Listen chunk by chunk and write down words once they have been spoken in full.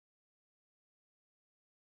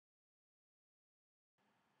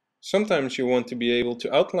Sometimes you want to be able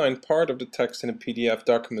to outline part of the text in a PDF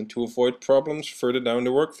document to avoid problems further down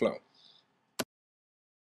the workflow.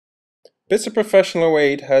 PitStop Professional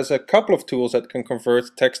 08 has a couple of tools that can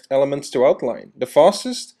convert text elements to outline. The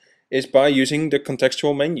fastest is by using the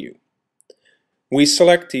contextual menu. We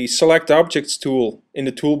select the Select Objects tool in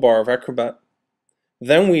the toolbar of Acrobat.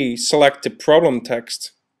 Then we select the problem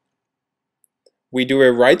text. We do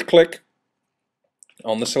a right click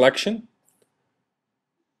on the selection.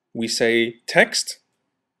 We say Text,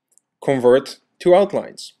 Convert to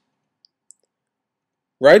Outlines.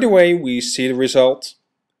 Right away we see the result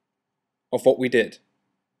of what we did.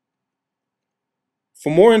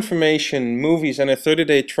 For more information, movies and a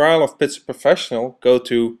 30-day trial of PitStop Professional, go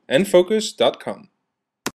to enfocus.com.